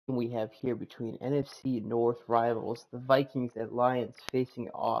we have here between NFC North rivals, the Vikings and Lions facing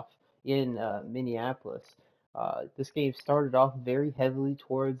off in Minneapolis. This game started off very heavily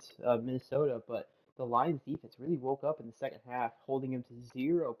towards Minnesota, but the Lions defense really woke up in the second half, holding him to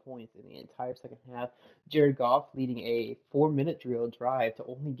 0 points in the entire second half. Jared Goff leading a 4-minute drill drive to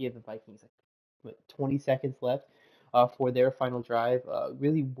only give the Vikings like 20 seconds left for their final drive.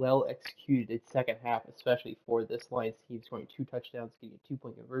 Really well executed second half, especially for this Lions team, scoring 2 touchdowns, getting a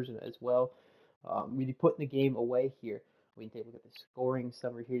 2-point conversion as well. Really putting the game away here. We can take a look at the scoring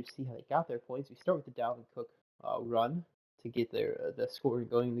summary here to see how they got their points. We start with the Dalvin Cook run to get the scoring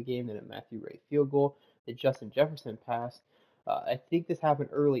going in the game, then a Matthew Ray field goal, the Justin Jefferson pass. I think this happened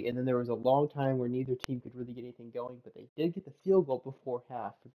early, and then there was a long time where neither team could really get anything going, but they did get the field goal before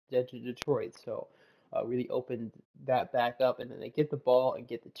half to Detroit, so really opened that back up, and then they get the ball and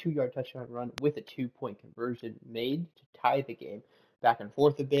get the 2-yard touchdown run with a 2-point conversion made to tie the game back and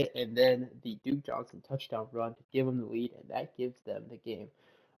forth a bit, and then the Duke Johnson touchdown run to give them the lead, and that gives them the game.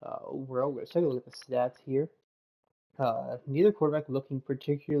 Overall, we're going to take a look at the stats here. Neither quarterback looking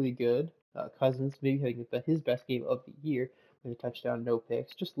particularly good. Cousins maybe having his best game of the year with a touchdown, no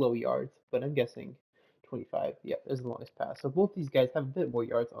picks, just low yards, but I'm guessing 25. Yeah, is the longest pass. So both these guys have a bit more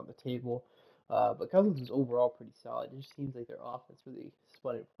yards on the table. But Cousins is overall pretty solid. It just seems like their offense really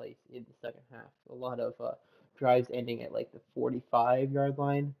spun in place in the second half. A lot of drives ending at like the 45-yard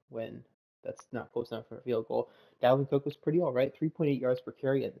line when that's not close enough for a field goal. Dalvin Cook was pretty all right, 3.8 yards per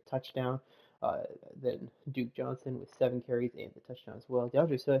carry and the touchdown. Uh, then Duke Johnson with 7 carries and the touchdown as well.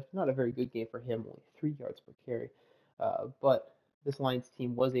 DeAndre Swift, not a very good game for him, only 3 yards per carry. But this Lions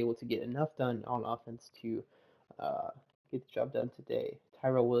team was able to get enough done on offense to uh, get the job done today.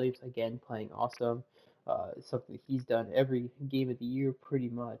 Tyrell Williams again playing awesome. Something he's done every game of the year pretty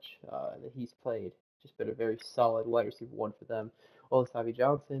much that he's played. Just been a very solid wide receiver one for them. Olasavi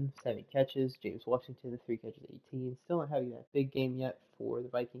Johnson, 7 catches. James Washington, 3 catches, 18. Still not having that big game yet for the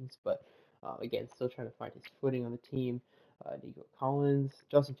Vikings, but again, still trying to find his footing on the team. Nico Collins,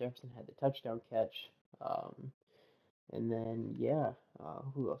 Justin Jefferson had the touchdown catch. And then, yeah,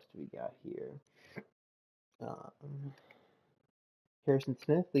 who else do we got here? Um, Harrison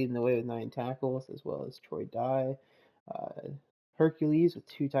Smith leading the way with 9 tackles, as well as Troy Dye. Uh, Hercules with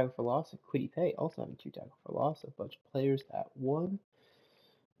 2 tackles for loss, and Quiddy Pay also having 2 tackles for loss. A bunch of players at 1.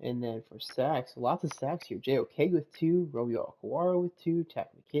 And then for sacks, lots of sacks here. J.O.K. with 2, Romeo Okwara with 2, Takk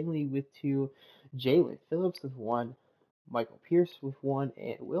McKinley with 2, Jalen Phillips with 1, Michael Pierce with 1,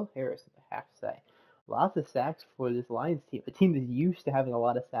 and Will Harris with a half sack. Lots of sacks for this Lions team, a team that's used to having a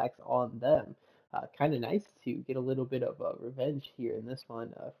lot of sacks on them. Kind of nice to get a little bit of revenge here in this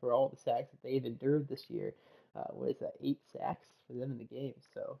one for all the sacks that they've endured this year. What is that, 8 sacks for them in the game?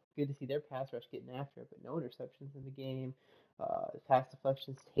 So good to see their pass rush getting after it, but no interceptions in the game. Pass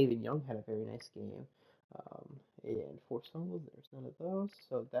deflections, Taven Young had a very nice game. And forced fumbles, there's none of those.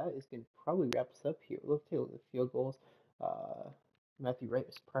 So that is going to probably wrap us up here. We'll take a look at the field goals. Matthew Wright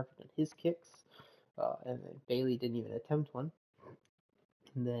was perfect on his kicks. And then Bailey didn't even attempt one.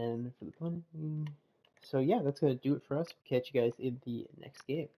 And then for the punting. So yeah, that's going to do it for us. We'll catch you guys in the next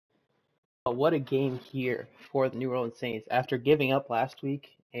game. What a game here for the New Orleans Saints. After giving up last week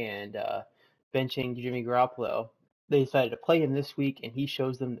and benching Jimmy Garoppolo, they decided to play him this week, and he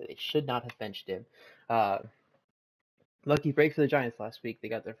shows them that they should not have benched him. Lucky break for the Giants last week. They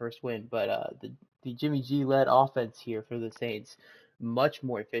got their first win, but the Jimmy G-led offense here for the Saints, much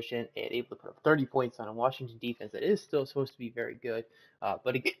more efficient and able to put up 30 points on a Washington defense that is still supposed to be very good.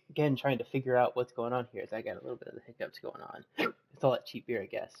 But again, trying to figure out what's going on here, as I got a little bit of the hiccups going on. It's all that cheap beer, I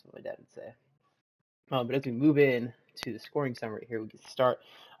guess, what my dad would say. But as we move in to the scoring summary here, we can start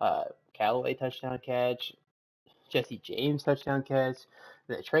Callaway touchdown catch, Jesse James touchdown catch,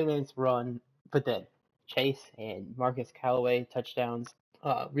 the Trey Lance run, but then Chase and Marcus Callaway touchdowns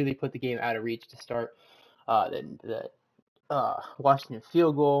really put the game out of reach to start. Then the Washington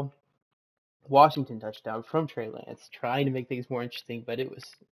field goal, Washington touchdown from Trey Lance, trying to make things more interesting, but it was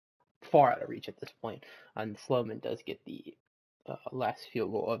far out of reach at this point. And Sloman does get the last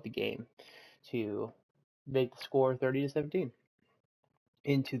field goal of the game to make the score 30-17.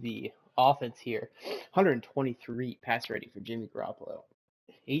 Into the offense here, 123 pass rating for Jimmy Garoppolo,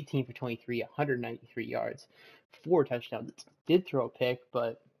 18 for 23, 193 yards, 4 touchdowns. Did throw a pick,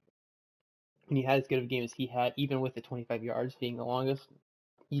 but when he had as good of a game as he had, even with the 25 yards being the longest,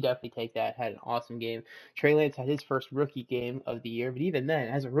 you definitely take that. Had an awesome game. Trey Lance had his first rookie game of the year, but even then,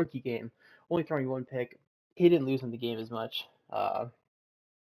 as a rookie game, only throwing 1 pick, he didn't lose in the game as much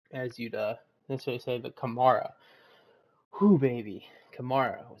as you'd necessarily say. But Kamara, whoo baby,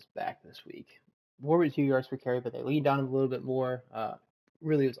 Kamara was back this week. 42 yards per carry, but they leaned on him a little bit more.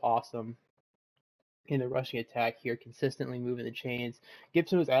 really was awesome in the rushing attack here, consistently moving the chains.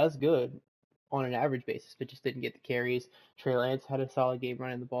 Gibson was as good on an average basis, but just didn't get the carries. Trey Lance had a solid game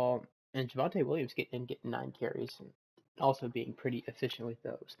running the ball, and Javonte Williams getting 9 carries, and also being pretty efficient with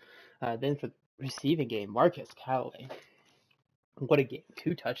those. Then for the receiving game, Marquez Callaway. What a game.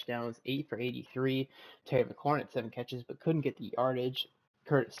 2 touchdowns, 8 for 83. Terry McLaurin had 7 catches, but couldn't get the yardage.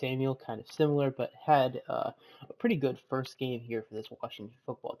 Curtis Samuel, kind of similar, but had a pretty good first game here for this Washington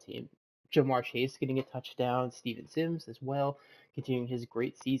football team. Jamar Chase getting a touchdown, Steven Sims as well, continuing his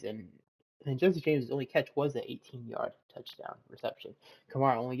great season. And Jesse James' only catch was an 18-yard touchdown reception.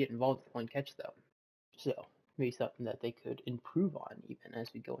 Kamara only getting involved with 1 catch, though. So, maybe something that they could improve on even as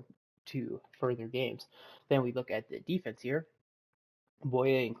we go into further games. Then we look at the defense here.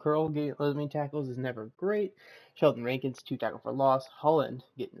 Boye and Curl getting main tackles is never great. Sheldon Rankins, 2 tackle for loss. Holland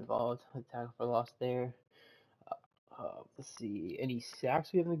getting involved, a tackle for loss there. Let's see, any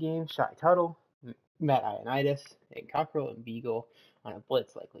sacks we have in the game? Shy Tuttle, Matt Ioannidis, and Cockrell and Beagle on a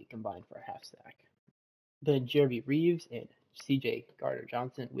blitz likely combined for a half sack. Then Jeremy Reeves and CJ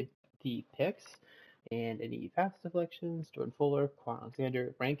Gardner-Johnson with the picks. And any pass deflections, Jordan Fuller, Quan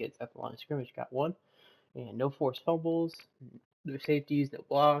Alexander, Rankins at the line of scrimmage got 1. And no forced fumbles, no safeties, no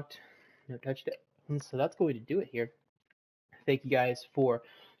blocked, no touchdowns. So that's going to do it here. Thank you guys for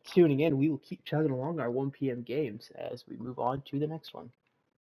tuning in. We will keep chugging along our 1 p.m. games as we move on to the next one.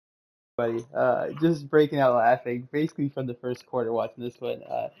 Buddy, just breaking out laughing, basically from the first quarter watching this one.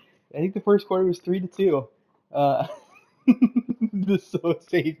 I think the first quarter was 3-2. Uh, the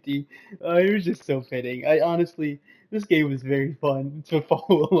safety. It was just so fitting. I honestly, this game was very fun to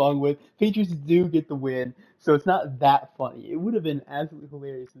follow along with. Patriots do get the win, so it's not that funny. It would have been absolutely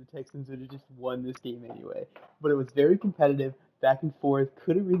hilarious if the Texans would have just won this game anyway. But it was very competitive, back and forth.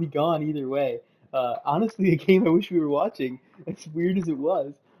 Could have really gone either way. Honestly, a game I wish we were watching, as weird as it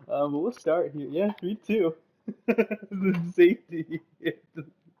was. But we'll start here. Yeah, 3-2. The safety.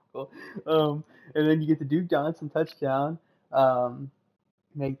 Cool. And then you get the Duke Johnson touchdown. Um,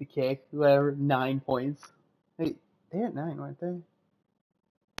 Make the kick, whatever, 9 points. Wait, they had 9, weren't they?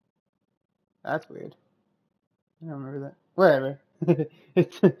 That's weird. I don't remember that. Whatever.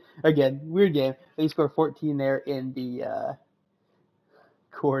 It's again weird game. They scored 14 there in the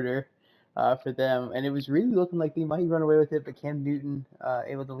quarter for them, and it was really looking like they might run away with it. But Cam Newton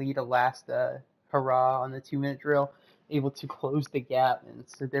able to lead a last hurrah on the 2-minute drill, able to close the gap, and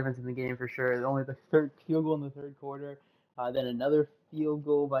it's the difference in the game for sure. Only the third field goal in the third quarter, then another field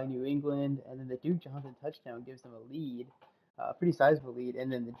goal by New England, and then the Duke Johnson touchdown gives them a lead, pretty sizable lead,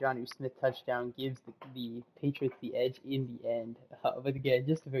 and then the Jonnu Smith touchdown gives the Patriots the edge in the end. But again,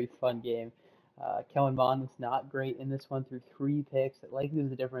 just a very fun game. Kellen Mond was not great in this one, through 3 picks. It likely was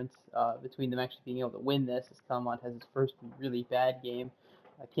the difference between them actually being able to win this, as Kellen Mond has his first really bad game.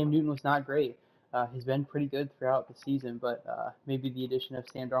 Cam Newton was not great. He's been pretty good throughout the season, but maybe the addition of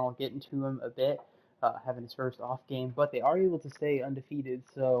Sam Darnold getting to him a bit, having his first off game. But they are able to stay undefeated,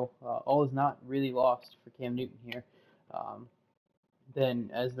 so all is not really lost for Cam Newton here.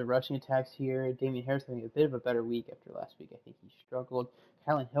 Then, as the rushing attacks here, Damian Harris having a bit of a better week after last week. I think he struggled.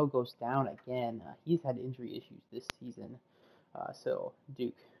 Kylan Hill goes down again. He's had injury issues this season. So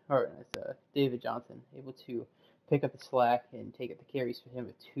David Johnson able to pick up the slack and take up the carries for him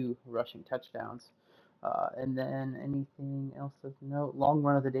with 2 rushing touchdowns. And then anything else of note? Long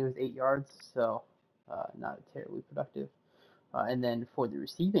run of the day was 8 yards, so not terribly productive. And then for the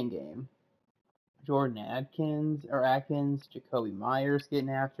receiving game, Jordan Atkins, Jacoby Myers getting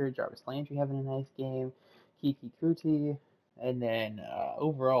after it, Jarvis Landry having a nice game, Kiki Kuti, and then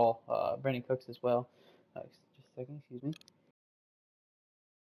overall Brandon Cooks as well. Just a second, excuse me.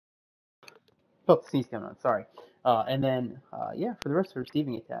 Oh, sneeze coming on, sorry. And then, for the rest of the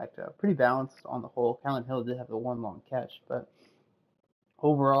receiving attack, pretty balanced on the whole. Kylan Hill did have the 1 long catch, but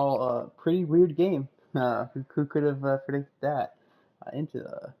overall, pretty weird game. Who could have predicted that into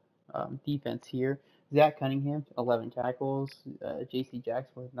the defense here? Zach Cunningham, 11 tackles. J.C.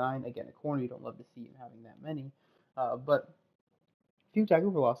 Jackson with 9. Again, a corner, you don't love to see him having that many. But a few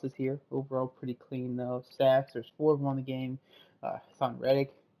tackle for losses here. Overall, pretty clean, though. Sacks, there's 4 of them on the game. Hassan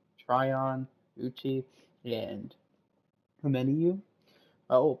Reddick, Tryon, Uchi, and Humeniu.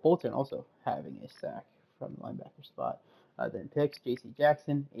 Bolton also having a sack from the linebacker spot. Then picks, J.C.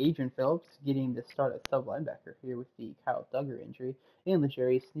 Jackson, Adrian Phillips getting the start at sub linebacker here with the Kyle Duggar injury, and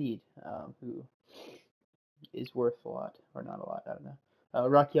L'Jarius Sneed, who is worth a lot, or not a lot, I don't know.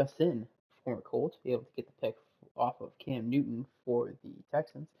 Rocky Sin, former Colt, able to get the pick off of Cam Newton for the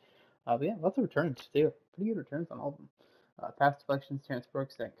Texans. But yeah, lots of returns too. Pretty good returns on all of them. Pass deflections, Terrence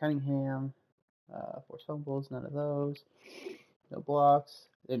Brooks, Zach Cunningham, forced fumbles, none of those. no blocks,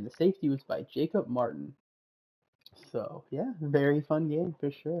 and the safety was by Jacob Martin. So yeah, very fun game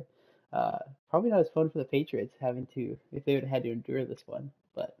for sure. Uh, Probably not as fun for the Patriots having to if they would have had to endure this one,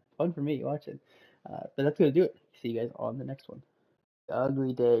 but fun for me watching. But that's gonna do it. See you guys on the next one.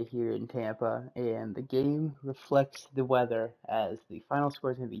 Ugly day here in Tampa, and the game reflects the weather as the final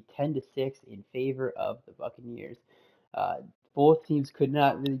score is going to be 10-6 in favor of the Buccaneers. Uh, Both teams could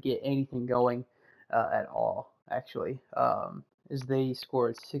not really get anything going at all, actually, as they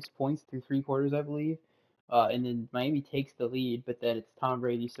scored 6 points through three quarters, I believe. And then Miami takes the lead, but then it's Tom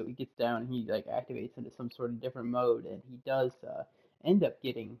Brady, so he gets down and he like activates into some sort of different mode, and he does end up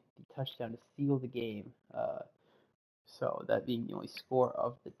getting the touchdown to seal the game. So that being the only score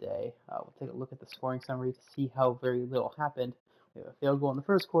of the day. We'll take a look at the scoring summary to see how very little happened. We have a field goal in the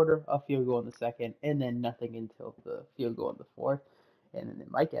first quarter, a field goal in the second, and then nothing until the field goal in the fourth. And then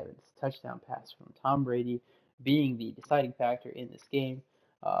Mike Evans' touchdown pass from Tom Brady being the deciding factor in this game.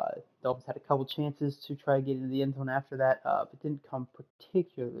 Dolphins had a couple chances to try to get into the end zone after that, but didn't come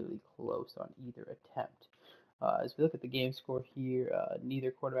particularly close on either attempt. As we look at the game score here,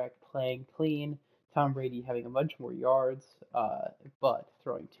 neither quarterback playing clean. Tom Brady having a bunch more yards, but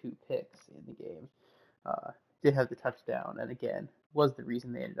throwing two picks in the game. Uh, did have the touchdown, and again, was the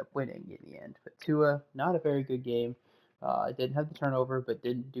reason they ended up winning in the end. But Tua, not a very good game. Didn't have the turnover, but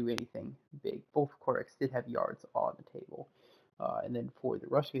didn't do anything big. Both quarterbacks did have yards on the table. And then for the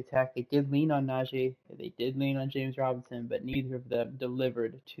rushing attack, they did lean on Najee, they did lean on James Robinson, but neither of them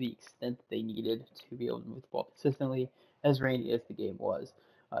delivered to the extent that they needed to be able to move the ball consistently, as rainy as the game was.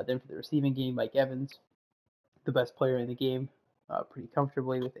 Then for the receiving game, Mike Evans, the best player in the game, pretty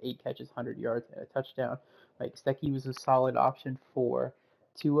comfortably with 8 catches, 100 yards, and a touchdown. Mike Gesicki was a solid option for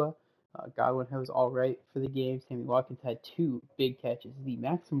Tua. Godwin was all right for the game. Sammy Watkins had two big catches, the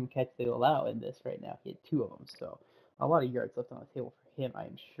maximum catch they allow in this right now. He had two of them, so a lot of yards left on the table for him, I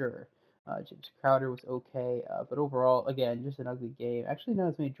am sure. James Crowder was okay, but overall, again, just an ugly game. Actually, not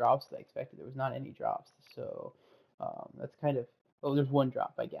as many drops as I expected. There was not any drops, so that's kind of oh, there's one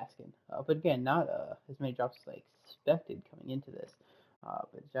drop by Gaskin. But again, not as many drops as I expected coming into this.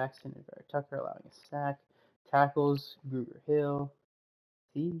 But Jackson and Vera Tucker allowing a sack. Tackles, Gruger Hill.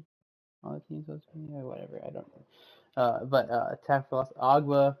 See? All the teams was yeah, whatever, I don't know. But tackle loss,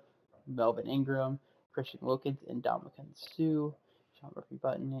 Agba, Melvin Ingram, Christian Wilkins, and Dominican Sue. Sean Murphy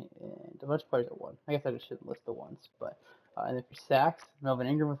Button, and a bunch of players at one. I guess I just shouldn't list the ones. But and then for sacks, Melvin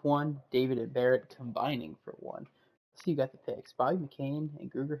Ingram with one, David and Barrett combining for one. So you got the picks. Bobby McCain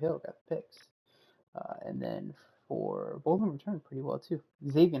and Gruger Hill got the picks. And then for both of them returned pretty well too.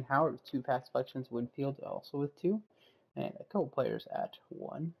 Xavier Howard with two pass deflections, Winfield also with two, and a couple players at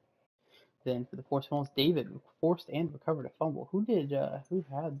one. Then for the forced fumbles, David forced and recovered a fumble. Who had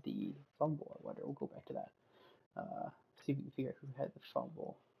the fumble? I wonder. We'll go back to that. See if we can figure out who had the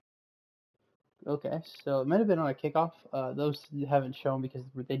fumble. Okay, so it might have been on a kickoff. Those haven't shown because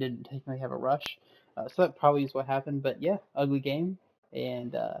they didn't technically have a rush. So that probably is what happened. But yeah, ugly game,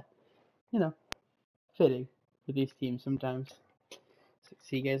 and you know, fitting for these teams sometimes. So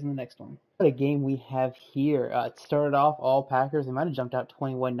see you guys in the next one. What a game we have here. It started off all Packers. They might have jumped out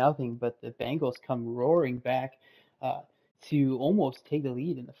 21-0, but the Bengals come roaring back uh, to almost take the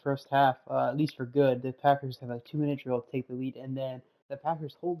lead in the first half, at least for good. The Packers have a 2-minute drill to take the lead, and then the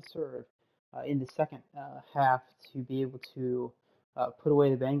Packers hold serve in the second half to be able to put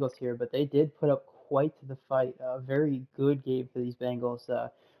away the Bengals here. But they did put up quite the fight. A very good game for these Bengals.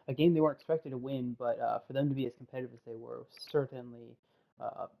 A game they weren't expected to win, but for them to be as competitive as they were was certainly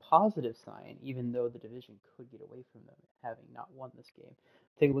a positive sign, even though the division could get away from them having not won this game.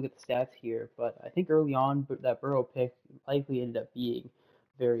 Take a look at the stats here, but I think early on that Burrow pick likely ended up being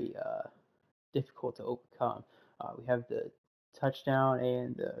very difficult to overcome. We have the touchdown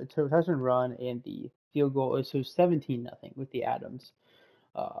and the touchdown run and the field goal. So 17-0 with the Adams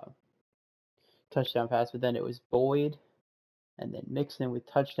uh, touchdown pass, but then it was Boyd and then Mixon with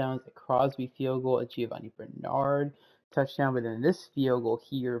touchdowns, a Crosby field goal, a Giovanni Bernard touchdown, but then this field goal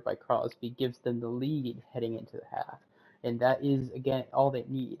here by Crosby gives them the lead heading into the half. And that is, again, all they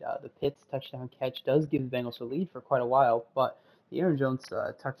need. The Pitts touchdown catch does give the Bengals a lead for quite a while, but the Aaron Jones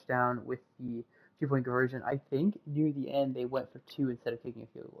touchdown with the two-point conversion, I think near the end they went for two instead of kicking a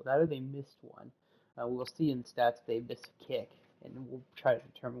field goal. That or they missed one. We'll see in the stats they missed a kick, and we'll try to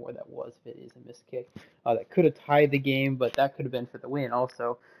determine where that was if it is a missed kick. That could have tied the game, but that could have been for the win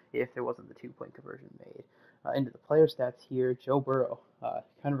also if there wasn't the two-point conversion made. Into the player stats here, Joe Burrow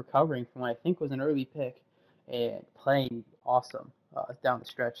kind of recovering from what I think was an early pick and playing awesome down the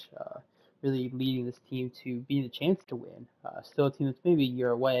stretch, really leading this team to being a chance to win. Still a team that's maybe a year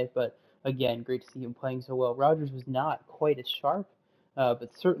away, but again, great to see him playing so well. Rodgers was not quite as sharp, but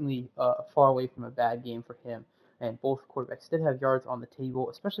certainly far away from a bad game for him. And both quarterbacks did have yards on the table,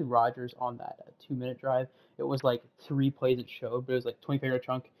 especially Rodgers on that 2 minute drive. It was like 3 plays it showed, but it was like 25-yard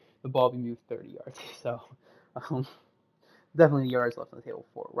chunk, the ball be moved 30 yards. So um, definitely yards left on the table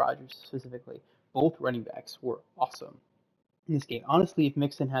for Rodgers specifically. Both running backs were awesome in this game. Honestly, if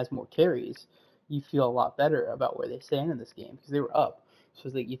Mixon has more carries, you feel a lot better about where they stand in this game because they were up. So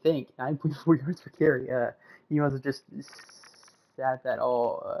it's like you think 9.4 yards per carry. He must have just sat that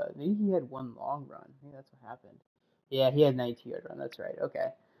all. Maybe he had one long run. Maybe that's what happened. Yeah, he had a 19-yard run. That's right. Okay.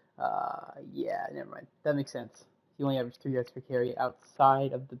 Yeah, never mind. That makes sense. He only averaged 3 yards per carry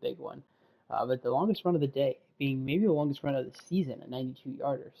outside of the big one. But the longest run of the day being maybe the longest run of the season, a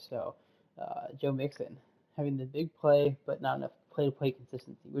 92-yarder. So Joe Mixon having the big play, but not enough play-to-play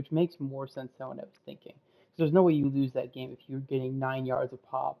consistency, which makes more sense than what I was thinking. Because there's no way you lose that game if you're getting 9 yards a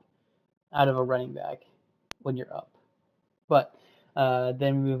pop out of a running back when you're up. But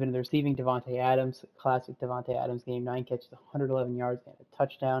then we move into the receiving. Devontae Adams, classic Devontae Adams game, 9 catches, 111 yards, and a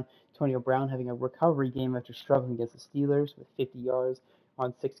touchdown. Antonio Brown having a recovery game after struggling against the Steelers with 50 yards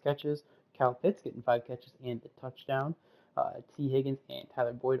on 6 catches. Kyle Pitts getting 5 catches and a touchdown. T. Higgins and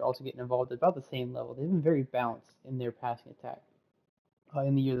Tyler Boyd also getting involved at about the same level. They've been very balanced in their passing attack.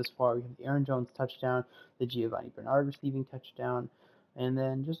 In the year thus far, we have the Aaron Jones touchdown, the Giovanni Bernard receiving touchdown, and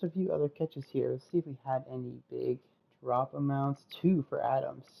then just a few other catches here. Let's see if we had any big drop amounts. 2 for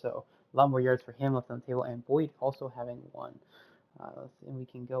Adams, so a lot more yards for him left on the table, and Boyd also having 1. And we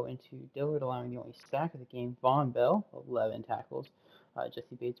can go into Dillard allowing the only sack of the game. Von Bell, 11 tackles.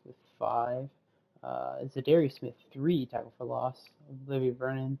 Jesse Bates with 5. Zadarius Smith, 3 tackle for loss. Olivia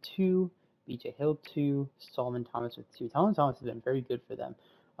Vernon, 2. B.J. Hill, 2. Solomon Thomas with 2. Solomon Thomas has been very good for them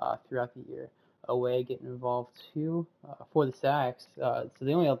throughout the year. Owe getting involved, 2 for the sacks. So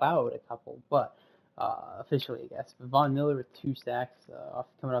they only allowed a couple, but officially, I guess. Von Miller with 2 sacks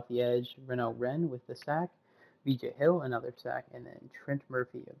coming off the edge. Renault Wren with the sack. B.J. Hill, another sack. And then Trent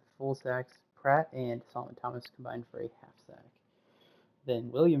Murphy of the full sacks. Pratt and Solomon Thomas combined for a half sack.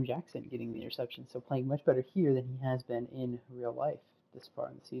 Then William Jackson getting the interception, so playing much better here than he has been in real life this far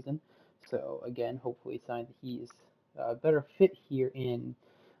in the season. So again, hopefully it's a sign that he's a better fit here in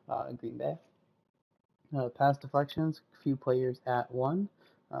Green Bay. Pass deflections, few players at 1.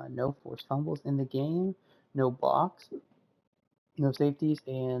 No forced fumbles in the game. No blocks. No safeties,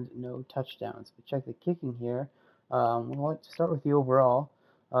 and no touchdowns. But check the kicking here. We'll start with the overall.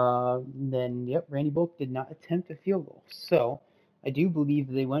 Yep, Randy Bullock did not attempt a field goal. So I do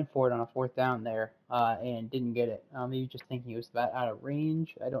believe they went for it on a 4th down there and didn't get it. Maybe just thinking it was about out of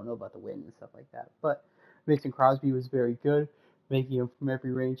range. I don't know about the wind and stuff like that. But Mason Crosby was very good, making him from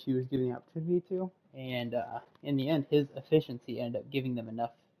every range he was given the opportunity to. And in the end, his efficiency ended up giving them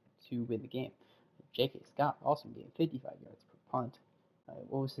enough to win the game. J.K. Scott, awesome game, 55 yards per punt.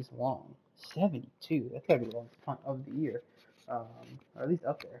 What was his long? 72. That's got to be the longest punt of the year, or at least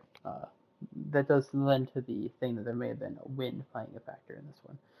up there. That does lend to the thing that there may have been a wind playing a factor in this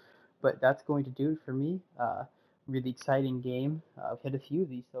one. But that's going to do it for me. Really exciting game. I've hit a few of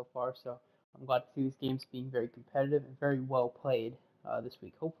these so far, so I'm glad to see these games being very competitive and very well played this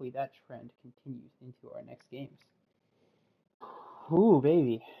week. Hopefully that trend continues into our next games. Ooh,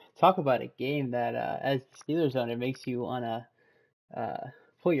 baby. Talk about a game that, as the Steelers owner, makes you want to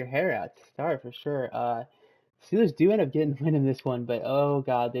pull your hair out to start for sure. Steelers do end up getting the win in this one, but oh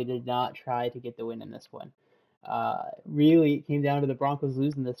god, they did not try to get the win in this one. Really, it came down to the Broncos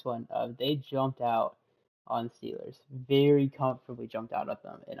losing this one. They jumped out on the Steelers, very comfortably jumped out at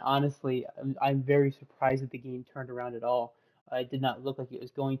them. And honestly, I'm very surprised that the game turned around at all. It did not look like it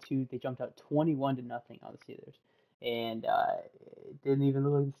was going to. They jumped out 21-0 on the Steelers. And it didn't even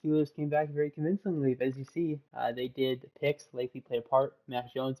look like the Steelers came back very convincingly. But as you see, they did. The picks likely played a part.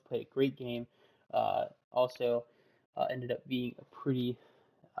 Mac Jones played a great game. Also ended up being a pretty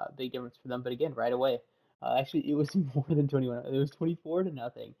big difference for them. But again, right away, actually, it was more than 21. It was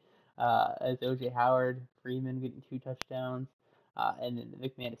 24-0. As O.J. Howard, Freeman getting 2 touchdowns, and then the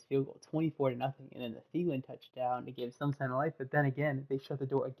McManus field goal, 24-0, and then the Thielen touchdown to give some sign of life. But then again, they shut the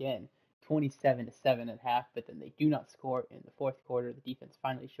door again, 27-7 at half. But then they do not score in the 4th quarter. The defense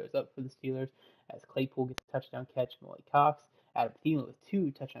finally shows up for the Steelers as Claypool gets a touchdown catch, Molly Cox, Adam Thielen with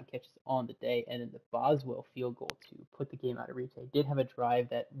 2 touchdown catches on the day, and then the Boswell field goal to put the game out of reach. They did have a drive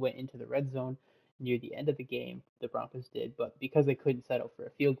that went into the red zone near the end of the game, the Broncos did, but because they couldn't settle for a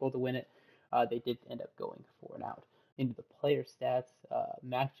field goal to win it, they did end up going for an out. Into the player stats,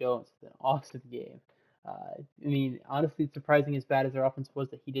 Mac Jones with an awesome game. I mean, honestly, it's surprising as bad as their offense was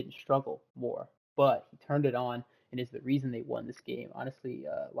that he didn't struggle more, but he turned it on and is the reason they won this game. Honestly,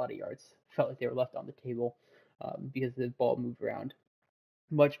 a lot of yards felt like they were left on the table because the ball moved around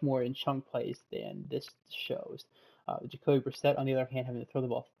much more in chunk plays than this shows. Jacoby Brissett, on the other hand, having to throw the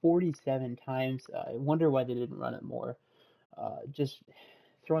ball 47 times. I wonder why they didn't run it more. Just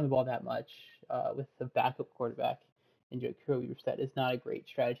throwing the ball that much with the backup quarterback in Jacoby Brissett is not a great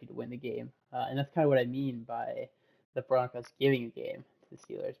strategy to win the game. And that's kind of what I mean by the Broncos giving a game to the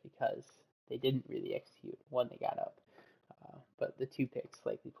Steelers because they didn't really execute when they got up. But the 2 picks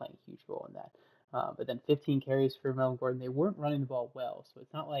likely playing a huge role in that. But then 15 carries for Melvin Gordon. They weren't running the ball well, so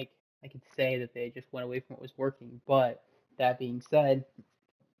it's not like I could say that they just went away from what was working. But that being said,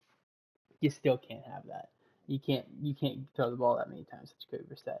 you still can't have that. You can't throw the ball that many times. It's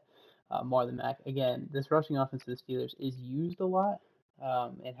Jacoby Brissett. Marlon Mack. Again, this rushing offense of the Steelers is used a lot.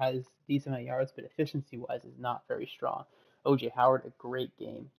 It has decent amount of yards, but efficiency-wise is not very strong. O.J. Howard, a great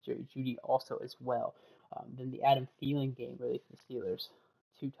game. Jerry Jeudy also as well. Then the Adam Thielen game really for the Steelers.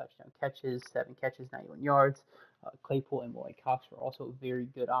 2 touchdown catches, 7 catches, 91 yards. Claypool and Lloyd Cox were also very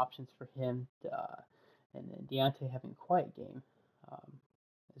good options for him. And then Deontay having a quiet game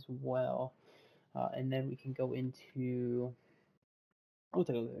as well. And then we can go into, we'll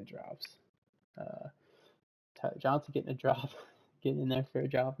take a look at the drops. Tyler Johnson getting a drop, getting in there for a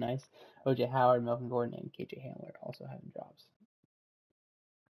drop, nice. O.J. Howard, Melvin Gordon, and K.J. Hamler also having drops.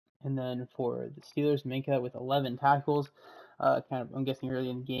 And then for the Steelers, Minka with 11 tackles. I'm guessing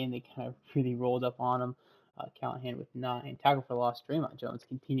early in the game, they kind of really rolled up on him. Callahan with 9. Tackle for loss, Draymond Jones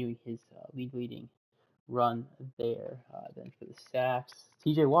continuing his league-leading run there. Then for the sacks,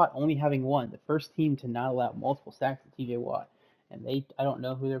 TJ Watt only having 1, the first team to not allow multiple sacks to TJ Watt. And I don't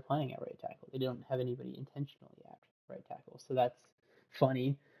know who they're playing at right tackle. They don't have anybody intentionally at right tackle. So that's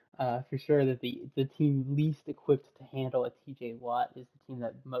funny. For sure that the team least equipped to handle a TJ Watt is the team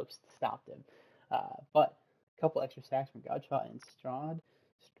that most stopped him. But a couple extra sacks from Godshot and Strand,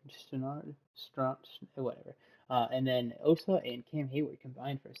 whatever. And then Osa and Cam Hayward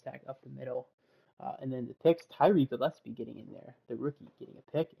combined for a sack up the middle. And then the picks, Tyree Gillespie getting in there, the rookie getting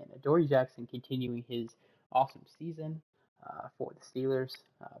a pick, and Adoree Jackson continuing his awesome season for the Steelers.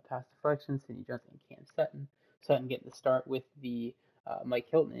 Pass deflections, Sidney Johnson and Cam Sutton. Sutton getting the start with the Mike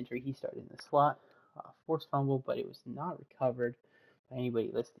Hilton injury. He started in the slot. Forced fumble, but it was not recovered by anybody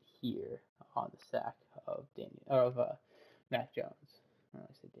listed here on the sack of Mac Jones. I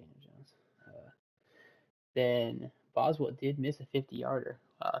said Daniel Jones. Then Boswell did miss a 50-yarder.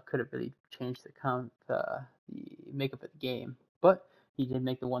 Could have really changed the makeup of the game, but he did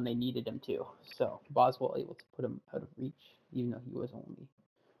make the one they needed him to. So Boswell able to put him out of reach, even though he was only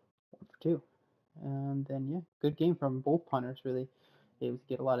 1 for 2. And then yeah, good game from both punters really. They able to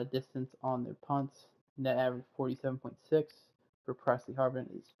get a lot of distance on their punts. Net average 47.6 for Presley Harvin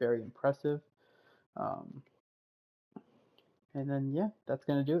is very impressive. And then yeah, that's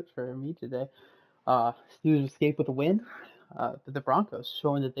gonna do it for me today. Steelers escape with a win. But the Broncos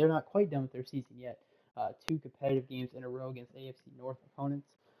showing that they're not quite done with their season yet. 2 competitive games in a row against AFC North opponents.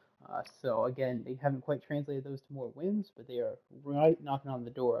 So again, they haven't quite translated those to more wins, but they are right knocking on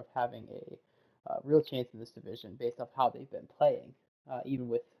the door of having a real chance in this division based off how they've been playing, even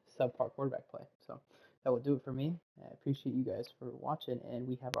with subpar quarterback play. So that will do it for me. I appreciate you guys for watching, and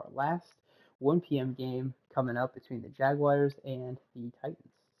we have our last 1 p.m. game coming up between the Jaguars and the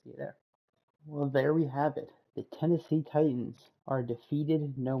Titans. See you there. Well, there we have it. The Tennessee Titans are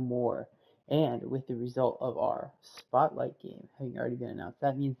defeated no more. And with the result of our spotlight game having already been announced,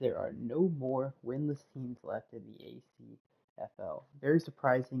 that means there are no more winless teams left in the ACFL. Very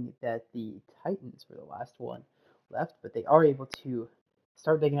surprising that the Titans were the last one left, but they are able to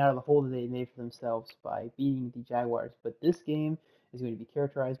start digging out of the hole that they made for themselves by beating the Jaguars. But this game is going to be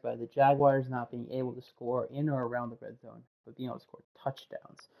characterized by the Jaguars not being able to score in or around the red zone, but being able to score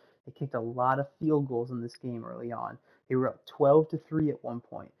touchdowns. They kicked a lot of field goals in this game early on. They were up 12-3 at one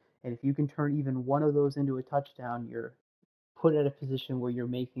point. And if you can turn even one of those into a touchdown, you're put at a position where you're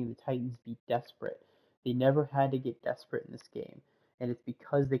making the Titans be desperate. They never had to get desperate in this game. And it's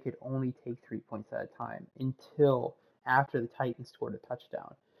because they could only take 3 points at a time until after the Titans scored a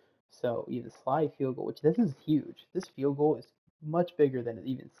touchdown. So either slide field goal, which this is huge. This field goal is much bigger than it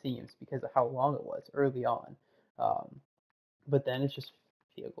even seems because of how long it was early on. But then it's just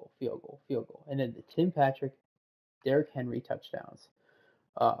field goal, field goal, field goal. And then the Tim Patrick, Derrick Henry touchdowns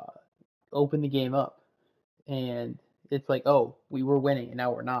open the game up. And it's like, oh, we were winning and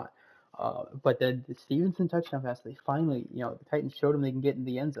now we're not. But then the Stevenson touchdown pass, they finally, the Titans showed them they can get in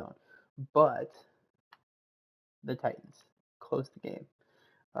the end zone. But the Titans closed the game.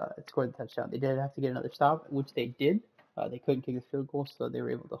 It scored the touchdown. They did have to get another stop, which they did. They couldn't kick the field goal, so they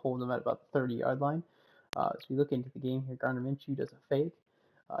were able to hold them at about the 30-yard line. As we look into the game here, Gardner Minshew does a fake.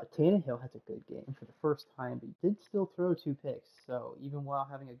 Tannehill has a good game for the first time, but he did still throw 2 picks. So even while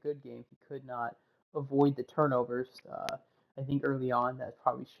having a good game, he could not avoid the turnovers. I think early on that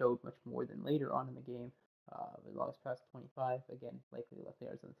probably showed much more than later on in the game. We lost past 25. Again, likely left the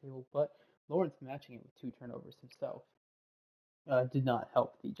yards on the table, but Lawrence matching it with 2 turnovers himself did not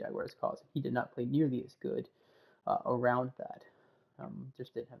help the Jaguars' cause. He did not play nearly as good around that.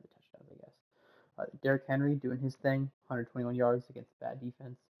 Just didn't have the touchdowns, I guess. Derrick Henry doing his thing, 121 yards against bad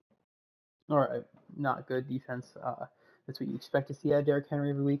defense, or not good defense. That's what you expect to see out of Derrick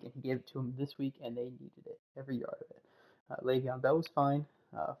Henry every week, and he gave it to him this week, and they needed it, every yard of it. Le'Veon Bell was fine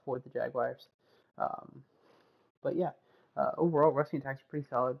for the Jaguars. Um, but yeah, overall, rushing attacks are pretty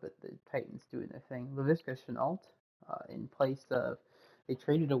solid, but the Titans doing their thing. Laviska Shenault in place of, they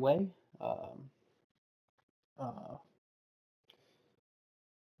traded away. Um, uh,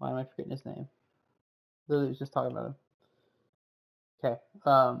 why am I forgetting his name? Literally was just talking about him.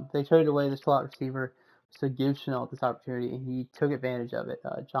 Okay. They traded away the slot receiver to give Chanel this opportunity, and he took advantage of it.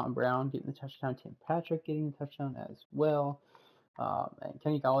 John Brown getting the touchdown, Tim Patrick getting the touchdown as well, and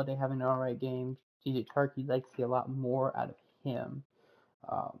Kenny Golladay having an alright game. DJ Chark, you'd like to see a lot more out of him.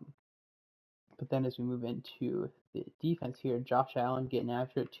 Um, but then as we move into the defense here, Josh Allen getting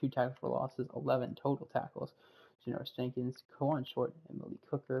after it, 2 tackles for losses, 11 total tackles. Janoris Jenkins, Cohen Short, and Malik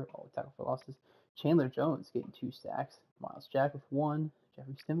Hooker, all tackle for losses. Chandler Jones getting 2 sacks, Miles Jack with 1,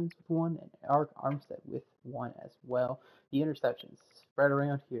 Jeffrey Simmons with 1, and Eric Armstead with 1 as well. The interceptions spread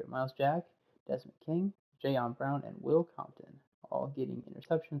around here. Miles Jack, Desmond King, Jayon Brown, and Will Compton all getting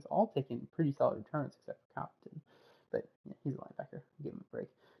interceptions, all taking pretty solid returns except for Compton. But yeah, he's a linebacker. Give him a break.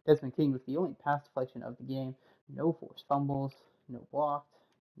 Desmond King with the only pass deflection of the game. No forced fumbles, no blocked,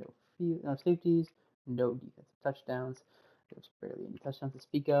 no safeties, no defensive touchdowns. There's barely any touchdowns to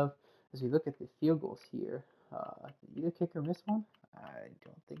speak of. As we look at the field goals here, did either kicker miss one? I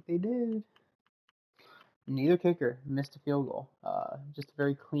don't think they did. Neither kicker missed a field goal. Just a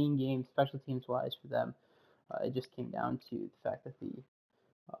very clean game, special teams wise for them. It just came down to the fact that the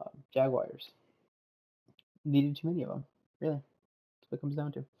Jaguars needed too many of them. Really, that's what it comes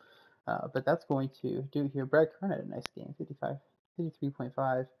down to. But that's going to do it here. Brad Kern had a nice game,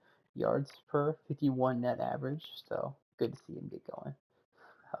 53.5 yards per 51 net average. So good to see him get going.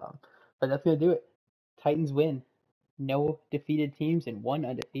 But that's going to do it. Titans win. No defeated teams and 1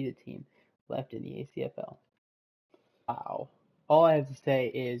 undefeated team left in the ACFL. Wow. All I have to say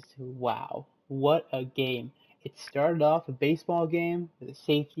is wow. What a game. It started off a baseball game with a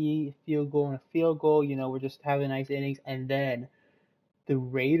safety, a field goal, and a field goal. You know, we're just having nice innings. And then the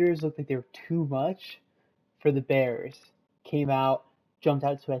Raiders looked like they were too much for the Bears. Came out, jumped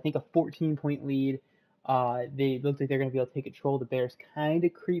out to I think a 14-point lead. They looked like they're going to be able to take control. The Bears kind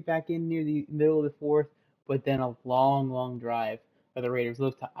of creep back in near the middle of the fourth, but then a long, long drive where the Raiders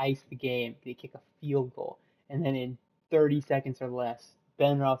look to ice the game. They kick a field goal, and then in 30 seconds or less,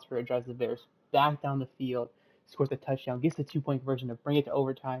 Ben Roethlisberger drives the Bears back down the field, scores a touchdown, gets the 2-point conversion to bring it to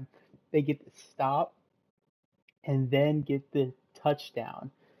overtime. They get the stop, and then get the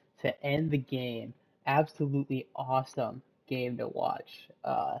touchdown to end the game. Absolutely awesome game to watch.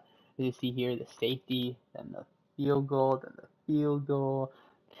 You see here the safety, then the field goal, then the field goal,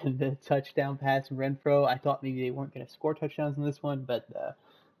 then the touchdown pass from Renfro. I thought maybe they weren't going to score touchdowns in this one, but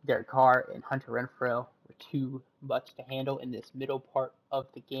Derek Carr and Hunter Renfro were too much to handle in this middle part of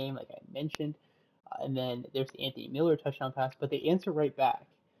the game, like I mentioned. And then there's the Anthony Miller touchdown pass, but they answer right back.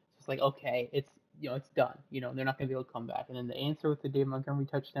 So it's like, okay, it's done. They're not going to be able to come back. And then the answer with the Dave Montgomery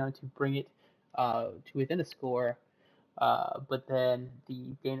touchdown to bring it to within a score. But then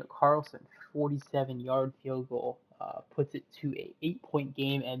the Daniel Carlson 47-yard field goal puts it to a 8-point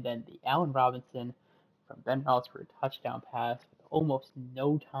game. And then the Allen Robinson from Ben Roethlisberger touchdown pass with almost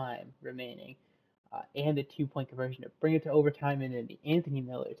no time remaining. And the 2-point conversion to bring it to overtime, and then the Anthony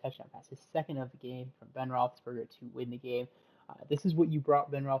Miller touchdown pass, his second of the game from Ben Roethlisberger to win the game. This is what you brought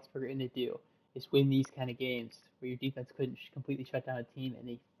Ben Roethlisberger in to do, is win these kind of games where your defense couldn't completely shut down a team, and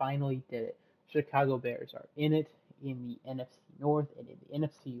they finally did it. Chicago Bears are in it in the NFC North and in the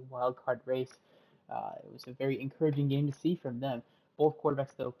NFC wildcard race. It was a very encouraging game to see from them. Both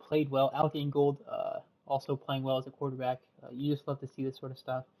quarterbacks, though, played well. Alec Ingold also playing well as a quarterback. You just love to see this sort of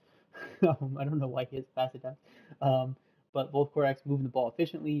stuff. I don't know why he has pass attempts. But both quarterbacks moving the ball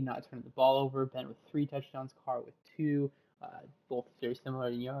efficiently, not turning the ball over. Ben with 3 touchdowns, Carr with 2, both very similar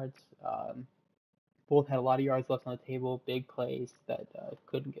in yards. Both had a lot of yards left on the table, big plays that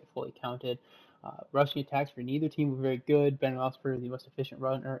couldn't get fully counted. Rushing attacks for neither team were very good. Ben Roethlisberger, the most efficient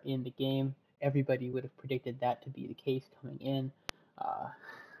runner in the game. Everybody would have predicted that to be the case coming in,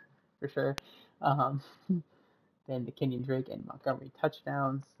 for sure. Um, then the Kenyon Drake and Montgomery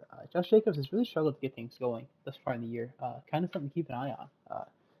touchdowns. Josh Jacobs has really struggled to get things going thus far in the year. Kind of something to keep an eye on.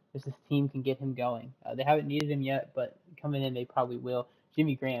 If this team can get him going. They haven't needed him yet, but coming in they probably will.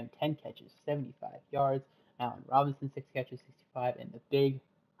 Jimmy Graham, 10 catches, 75 yards. Allen Robinson, 6 catches, 65, and the big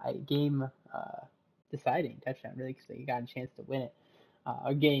game deciding touchdown, really, because they got a chance to win it.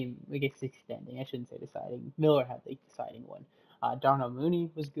 A game, I guess, extending. I shouldn't say deciding. Miller had the deciding one. Darnell Mooney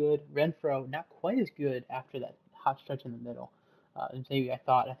was good. Renfro not quite as good after that hot stretch in the middle. And maybe I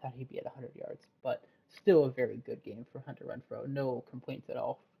thought he'd be at 100 yards, but still a very good game for Hunter Renfro. No complaints at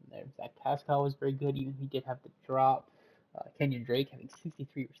all from there. Zach Pascal was very good, even if he did have the drop. Kenyon Drake having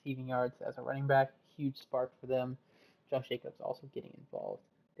 63 receiving yards as a running back, huge spark for them. Josh Jacobs also getting involved.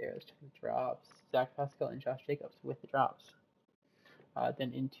 There's two drops. Zach Pascal and Josh Jacobs with the drops.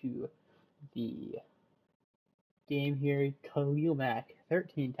 Then into the game here, Khalil Mack,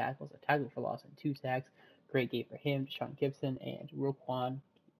 13 tackles, a tackle for loss, and 2 sacks. Great game for him. Sean Gibson and Roquan,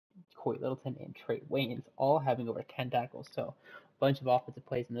 Corey Littleton, and Trey Waynes all having over 10 tackles. So a bunch of offensive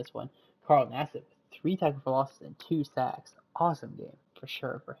plays in this one. Carl Nassib, 3 tackles for losses and 2 sacks. Awesome game for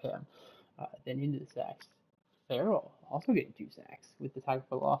sure for him. Then into the sacks. Farrell also getting 2 sacks with the tackle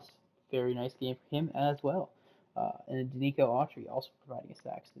for loss. Very nice game for him as well. And Danico Autry also providing a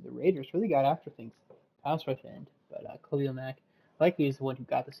sack. So the Raiders really got after things pass rush end, but Khalil Mack likely is the one who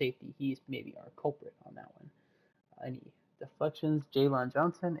got the safety. He's maybe our culprit on that one. Any deflections? Jalen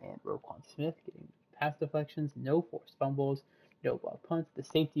Johnson and Roquan Smith getting pass deflections. No forced fumbles. No blocked punts. The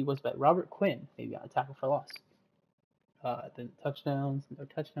safety was by Robert Quinn, maybe on a tackle for loss. Then touchdowns. No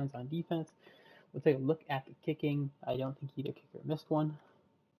touchdowns on defense. We'll take a look at the kicking. I don't think either kicker missed one.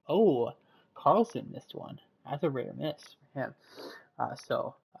 Oh, Carlson missed one. That's a rare miss for him.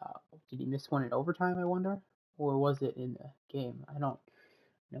 Did he miss one in overtime, I wonder? Or was it in the game? I don't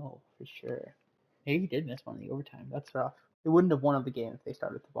know for sure. Maybe he did miss one in the overtime. That's rough. They wouldn't have won the game if they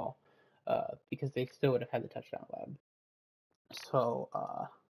started the ball, because they still would have had the touchdown allowed. So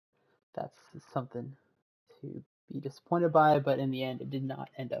that's something to be disappointed by, but in the end, it did not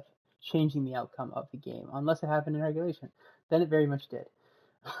end up changing the outcome of the game, unless it happened in regulation. Then it very much did.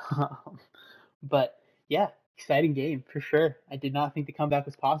 But yeah, exciting game for sure. I did not think the comeback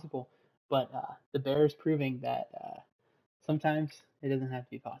was possible, but the Bears proving that sometimes it doesn't have to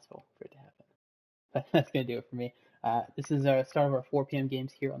be possible for it to happen. But that's gonna do it for me. This is our start of our 4 p.m.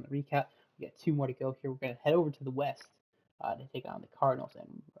 games here on the recap. We got 2 more to go here. We're gonna head over to the West to take on the Cardinals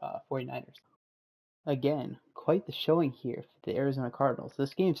and 49ers. Again, quite the showing here for the Arizona Cardinals.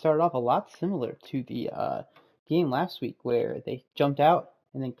 This game started off a lot similar to the game last week where they jumped out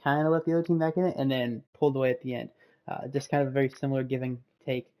and then kind of let the other team back in it and then pulled away at the end. Just kind of a very similar give and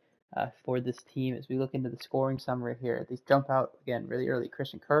take for this team as we look into the scoring summary here. They jump out again really early.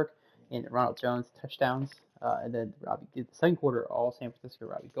 Christian Kirk and Ronald Jones touchdowns. And then Robbie did the second quarter, all San Francisco.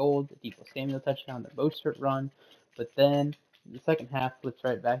 Robbie Gould, the Debo Samuel touchdown, the Mostert run. But then the second half flips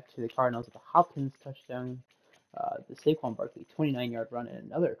right back to the Cardinals with a Hopkins touchdown, the Saquon Barkley 29-yard run, and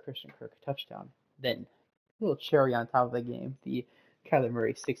another Christian Kirk touchdown. Then a little cherry on top of the game, the Kyler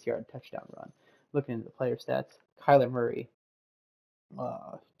Murray 6-yard touchdown run. Looking into the player stats, Kyler Murray,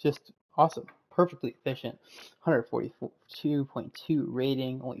 just awesome, perfectly efficient, 142.2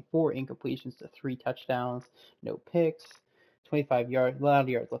 rating, only 4 incompletions to 3 touchdowns, no picks, 25 yards, a lot of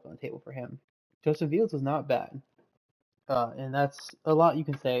yards left on the table for him. Justin Fields was not bad. And that's a lot you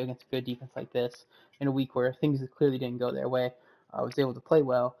can say against a good defense like this in a week where things clearly didn't go their way. I was able to play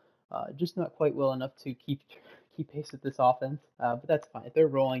well, just not quite well enough to keep pace with this offense. But that's fine. If they're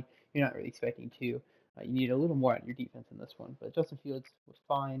rolling, you're not really expecting to. You need a little more on your defense in this one. But Justin Fields was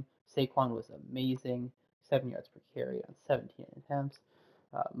fine. Saquon was amazing, 7 yards per carry on 17 attempts.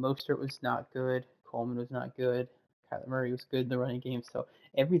 Mostert was not good. Coleman was not good. Kyler Murray was good in the running game. So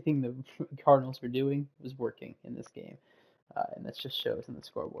everything the Cardinals were doing was working in this game. And that just shows in the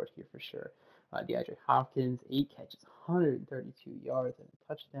scoreboard here for sure. DeAndre Hopkins, 8 catches, 132 yards, and a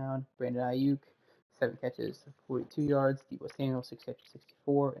touchdown. Brandon Ayuk, 7 catches, 42 yards. Debo Samuel, 6 catches,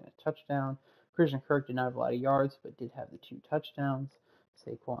 64, and a touchdown. Christian Kirk did not have a lot of yards, but did have the 2 touchdowns.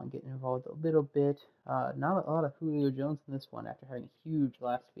 Saquon getting involved a little bit. Not a lot of Julio Jones in this one after having a huge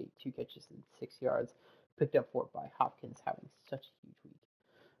last week, 2 catches and 6 yards. Picked up for it by Hopkins having such a huge week.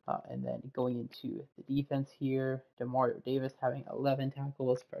 And then going into the defense here, Demario Davis having 11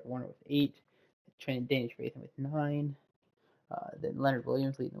 tackles, Fred Warner with 8, Danish Rathan with 9, then Leonard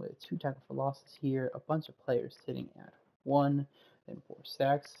Williams leading the way with 2 tackles for losses here, a bunch of players sitting at 1, then 4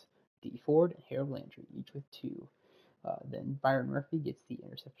 sacks, D Ford and Harold Landry each with 2. Then Byron Murphy gets the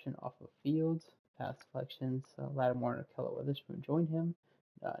interception off of Fields, pass deflections, Lattimore and Kello Witherspoon joined him,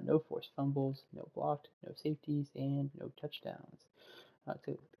 no forced fumbles, no blocked, no safeties, and no touchdowns. Take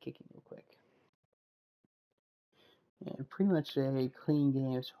a look at the kicking real quick. And pretty much a clean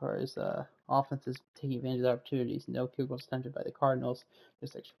game as far as offenses taking advantage of opportunities. No field goals attempted by the Cardinals,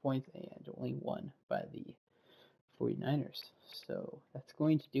 just extra points, and only one by the 49ers. So that's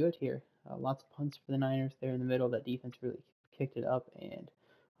going to do it here. Lots of punts for the Niners there in the middle. That defense really kicked it up and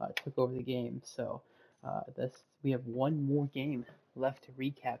took over the game. So this we have one more game left to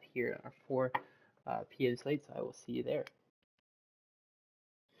recap here on our 4 p.m. slate. So I will see you there.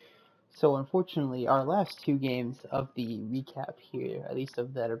 So unfortunately, our last 2 games of the recap here, at least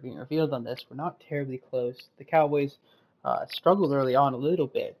of that are being revealed on this, were not terribly close. The Cowboys struggled early on a little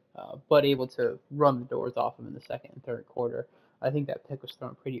bit, but able to run the doors off them in the second and third quarter. I think that pick was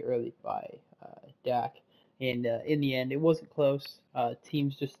thrown pretty early by Dak, and in the end, it wasn't close.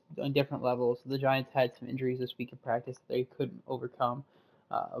 Teams just on different levels. The Giants had some injuries this week in practice that they couldn't overcome,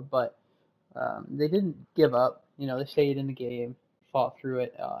 but they didn't give up. They stayed in the game, fought through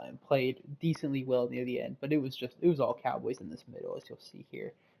it, and played decently well near the end. But it was all Cowboys in this middle, as you'll see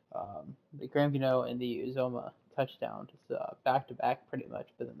here. The Graham and the Uzoma touchdown, just back to back pretty much.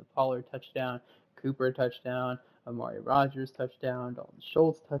 But then the Pollard touchdown, Cooper touchdown, Amari Rogers touchdown, Dalton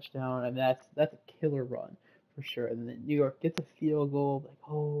Schultz touchdown, and that's a killer run for sure. And then New York gets a field goal, like,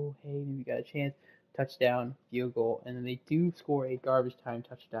 oh hey, maybe we got a chance. Touchdown, field goal, and then they do score a garbage time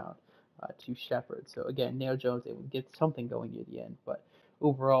touchdown to Shepard. So again, Nail Jones able to get something going near the end, but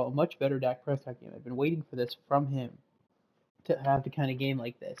overall, a much better Dak Prescott game. I've been waiting for this from him to have the kind of game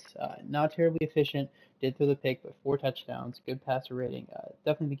like this. Not terribly efficient, did throw the pick, but 4 touchdowns, good passer rating.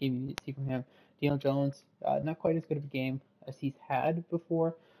 Definitely the game you need to see from him. Daniel Jones, not quite as good of a game as he's had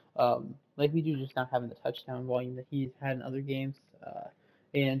before. Like we do, just not having the touchdown volume that he's had in other games,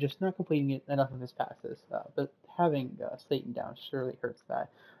 and just not completing enough of his passes. But having Slayton down surely hurts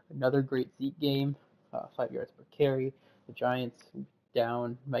that. Another great Zeke game, 5 yards per carry. The Giants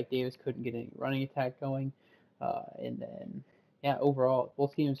down. Mike Davis couldn't get any running attack going. And then, yeah, overall,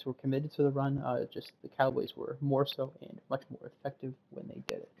 both teams were committed to the run. Just the Cowboys were more so and much more effective when they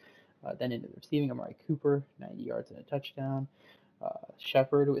did it. Then into the receiving, Amari Cooper, 90 yards and a touchdown.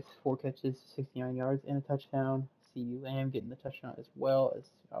 Shepard with 4 catches, 69 yards and a touchdown. CeeDee Lamb getting the touchdown as well as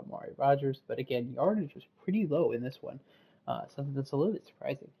Amari Rogers. But again, yardage was pretty low in this one. Something that's a little bit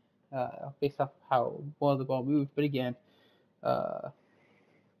surprising based off how well the ball moved. But again, uh,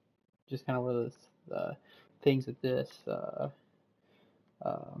 just kind of one of those things with this uh,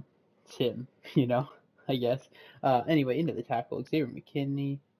 sim, I guess. Anyway, into the tackle, Xavier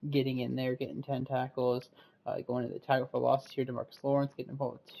McKinney getting in there, getting 10 tackles. Going to the tackle for losses here, DeMarcus Lawrence getting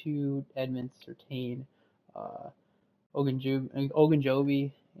involved with 2, Edmonds, Surtain, uh,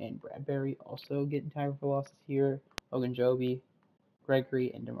 Ogunjobi, and Bradbury also getting tackle for losses here. Ogunjobi,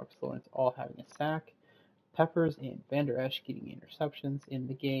 Gregory, and DeMarcus Lawrence all having a sack. Peppers and Van Der Esch getting interceptions in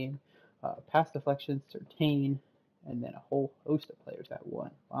the game. Pass deflections, Surtain, and then a whole host of players that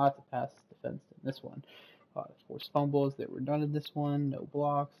won. Lots of pass defense in this one. Forced fumbles that were none in this one, no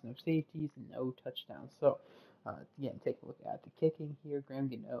blocks, no safeties, and no touchdowns. So, again, take a look at the kicking here. Graham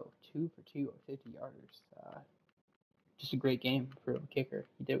Gano, 2 for 2 on 50 yarders. Just a great game for a kicker.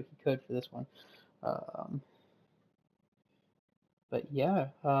 He did what he could for this one. Um, but yeah,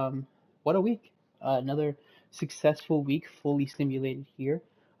 what a week. Another successful week, fully simulated here.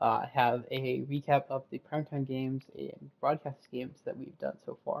 Have a recap of the primetime games and broadcast games that we've done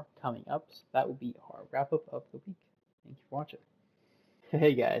so far coming up. So that will be our wrap up of the week. Thank you for watching.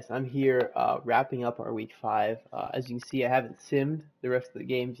 Hey guys, I'm here wrapping up our week 5. As you can see, I haven't simmed the rest of the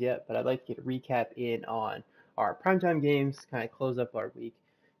games yet, but I'd like to get a recap in on our primetime games, kind of close up our week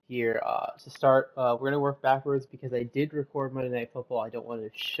here. To start, we're going to work backwards because I did record Monday Night Football. I don't want to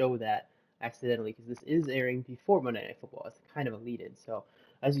show that accidentally because this is airing before Monday Night Football. It's kind of a lead-in. So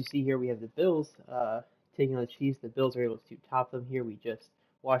as you see here, we have the Bills taking on the Chiefs. The Bills are able to top them here. We just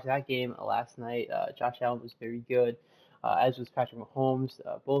watched that game last night. Josh Allen was very good as was Patrick Mahomes.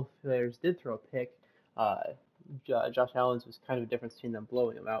 Both players did throw a pick. Josh Allen's was kind of a difference between them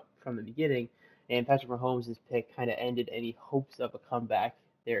blowing him out from the beginning, and Patrick Mahomes' pick kind of ended any hopes of a comeback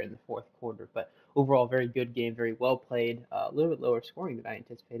there in the fourth quarter. But overall, very good game, very well played. A little bit lower scoring than I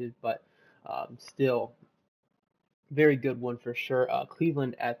anticipated, but still very good one for sure.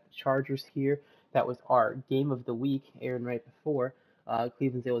 Cleveland at the Chargers here. That was our game of the week, airing right before.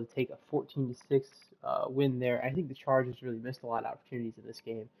 Cleveland's able to take a 14-6 win there. I think the Chargers really missed a lot of opportunities in this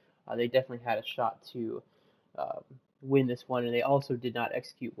game. They definitely had a shot to um, win this one, and they also did not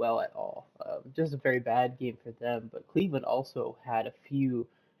execute well at all. Just a very bad game for them. But Cleveland also had a few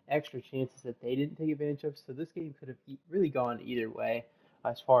extra chances that they didn't take advantage of. So this game could have really gone either way.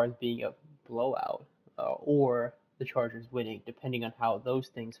 as far as being a blowout or the Chargers winning, depending on how those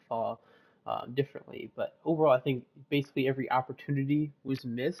things fall differently. But overall, I think basically every opportunity was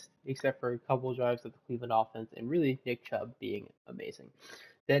missed except for a couple of drives of the Cleveland offense and really Nick Chubb being amazing.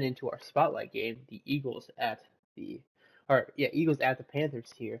 Then into our spotlight game, the Eagles at the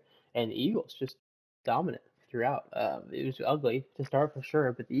Panthers here, and the Eagles just dominant throughout. It was ugly to start for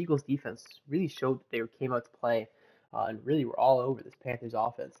sure, but the Eagles defense really showed that they came out to play, and really were all over this Panthers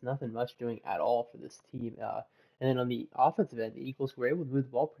offense. Nothing much doing at all for this team. And then on the offensive end, the Eagles were able to move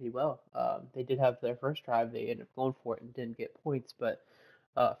the ball pretty well. They did have their first drive; they ended up going for it and didn't get points, but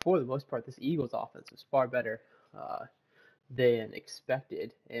for the most part, this Eagles offense was far better. Than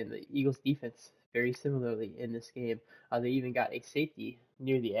expected, and the Eagles defense very similarly in this game. They even got a safety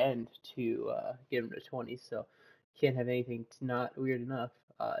near the end to get them to 20, so can't have anything not weird enough.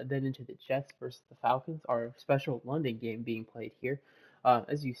 Then into the Jets versus the Falcons, our special London game being played here.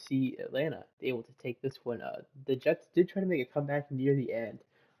 As you see, Atlanta able to take this one. The Jets did try to make a comeback near the end,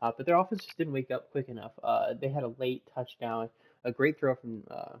 but their offense just didn't wake up quick enough. They had a late touchdown, a great throw from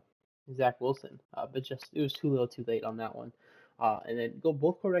Zach Wilson, but just it was too little, too late on that one. And then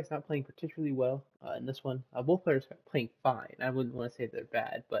both quarterbacks not playing particularly well in this one. Both players are playing fine. I wouldn't want to say they're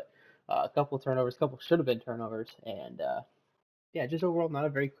bad, but a couple of turnovers, a couple should have been turnovers, and yeah, just overall not a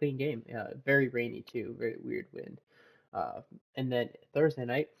very clean game. Very rainy too, very weird wind. And then Thursday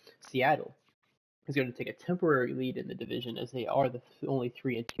night, Seattle is going to take a temporary lead in the division as they are the only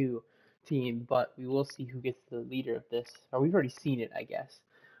 3-2 team, but we will see who gets the leader of this. Or we've already seen it, I guess,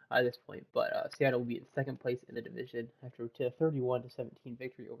 at this point. But Seattle will be in second place in the division after a 31-17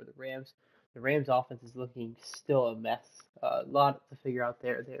 victory over the Rams. The Rams offense is looking still a mess. A lot to figure out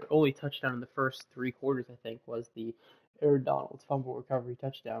there. Their only touchdown in the first 3 quarters, I think, was the Aaron Donald fumble recovery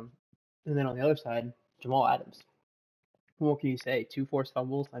touchdown. And then on the other side, Jamal Adams. What can you say? 2 forced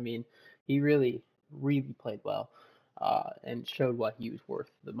fumbles. I mean, he really played well and showed what he was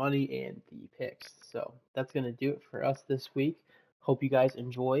worth, the money and the picks. So that's going to do it for us this week. Hope you guys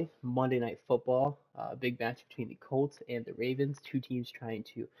enjoy Monday Night Football, big match between the Colts and the Ravens, two teams trying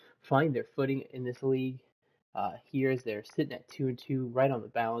to find their footing in this league. Here as they're sitting at 2-2, right on the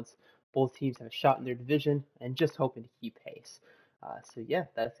balance. Both teams have a shot in their division and just hoping to keep pace. So yeah,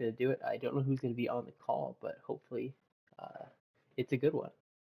 that's going to do it. I don't know who's going to be on the call, but hopefully it's a good one.